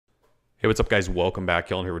Hey, what's up guys? Welcome back.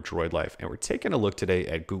 Kellen here with Droid Life, and we're taking a look today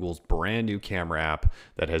at Google's brand new camera app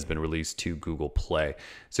that has been released to Google Play.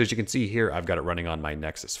 So as you can see here, I've got it running on my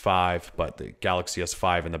Nexus 5, but the Galaxy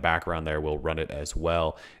S5 in the background there will run it as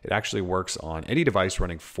well. It actually works on any device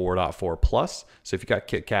running 4.4 plus. So if you got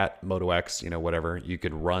KitKat, Moto X, whatever, you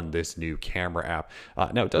could run this new camera app.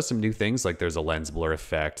 Now it does some new things, like there's a lens blur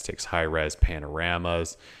effect, takes high res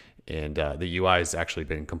panoramas, and the UI has actually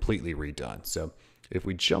been completely redone. So if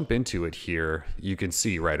we jump into it here, you can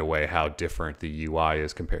see right away how different the UI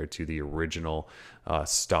is compared to the original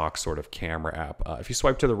stock sort of camera app. If you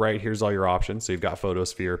swipe to the right, here's all your options. So you've got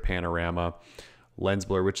photosphere, panorama, lens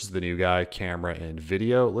blur, which is the new guy, camera, and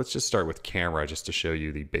video. Let's just start with camera just to show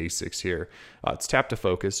you the basics here. It's tap to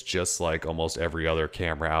focus, just like almost every other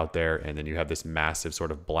camera out there. And then you have this massive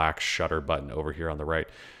sort of black shutter button over here on the right.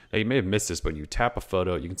 Now you may have missed this, but when you tap a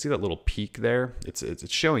photo, you can see that little peak there.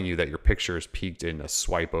 It's showing you that your picture is peaked, and a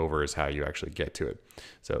swipe over is how you actually get to it.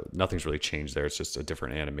 So nothing's really changed there. It's just a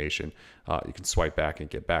different animation. You can swipe back and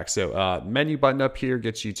get back. So menu button up here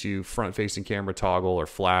gets you to front-facing camera toggle or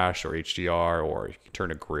flash or HDR, or you can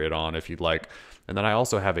turn a grid on if you'd like. And then I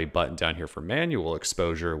also have a button down here for manual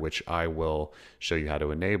exposure, which I will show you how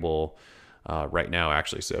to enable right now,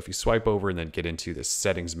 actually. So if you swipe over and then get into the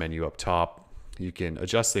settings menu up top, you can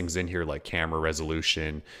adjust things in here like camera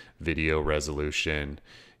resolution, video resolution.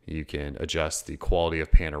 You can adjust the quality of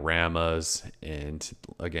panoramas, and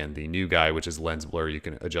again, the new guy, which is lens blur, you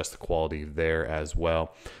can adjust the quality there as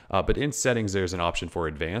well. But in settings, there's an option for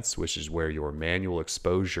advanced, which is where your manual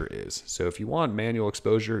exposure is. So if you want manual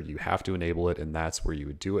exposure, you have to enable it, and that's where you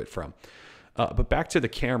would do it from. But back to the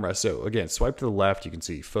camera. So again, swipe to the left, you can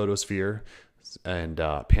see photosphere and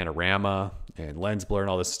panorama and lens blur and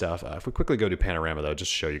all this stuff. If we quickly go to panorama though,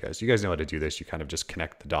 just to show you guys know how to do this. You kind of just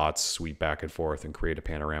connect the dots, sweep back and forth, and create a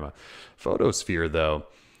panorama. Photosphere though,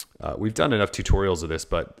 we've done enough tutorials of this,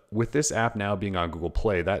 but with this app now being on Google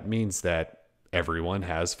Play, that means that everyone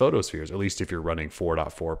has photospheres, at least if you're running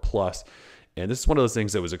 4.4 plus. And this is one of those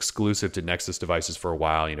things that was exclusive to Nexus devices for a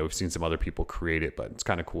while. We've seen some other people create it, but it's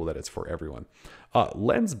kind of cool that it's for everyone.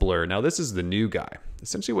 Lens blur. Now, this is the new guy.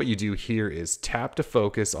 Essentially, what you do here is tap to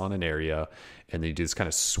focus on an area, and then you do this kind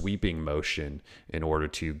of sweeping motion in order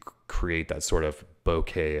to create that sort of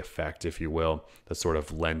bokeh effect, if you will, that sort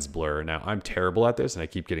of lens blur. Now, I'm terrible at this, and I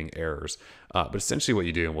keep getting errors. But essentially what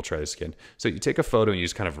you do, and we'll try this again. So you take a photo, and you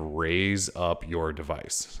just kind of raise up your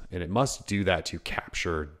device. And it must do that to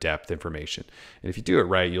capture depth information. And if you do it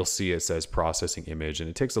right, you'll see it says processing image, and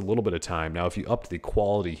it takes a little bit of time. Now, if you upped the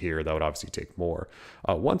quality here, that would obviously take more.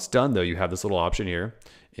 Once done, though, you have this little option here.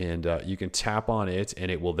 And you can tap on it, and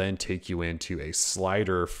it will then take you into a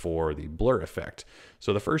slider for the blur effect.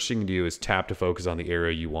 So the first thing you do is tap to focus on the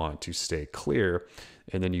area you want to stay clear,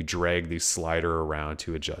 and then you drag the slider around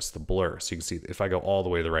to adjust the blur. So you can see if I go all the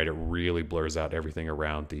way to the right, it really blurs out everything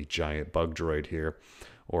around the giant bug droid here.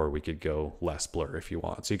 Or we could go less blur if you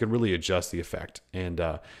want. So you can really adjust the effect. And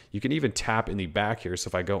you can even tap in the back here. So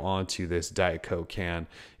if I go on to this Diet Coke can,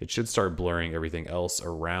 it should start blurring everything else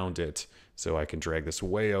around it. So I can drag this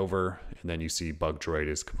way over, and then you see Bug Droid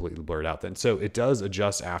is completely blurred out then. So it does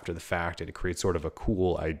adjust after the fact, and it creates sort of a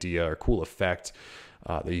cool idea or cool effect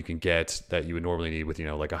that you can get that you would normally need with,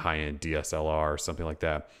 like a high-end DSLR or something like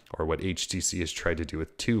that, or what HTC has tried to do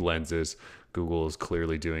with 2 lenses. Google is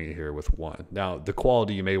clearly doing it here with 1. Now, the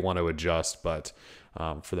quality you may want to adjust, but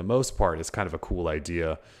for the most part, it's kind of a cool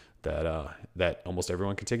idea that almost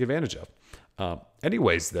everyone can take advantage of.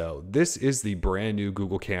 Anyways, though, this is the brand new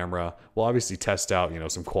Google camera. We'll obviously test out,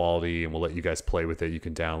 some quality, and we'll let you guys play with it. You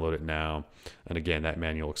can download it now. And again, that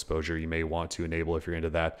manual exposure you may want to enable if you're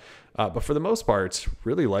into that. But for the most part,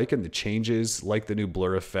 really liking the changes, like the new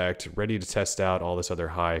blur effect, ready to test out all this other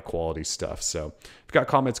high quality stuff. So if you've got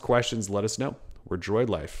comments, questions, let us know. We're Droid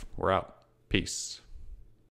Life. We're out. Peace.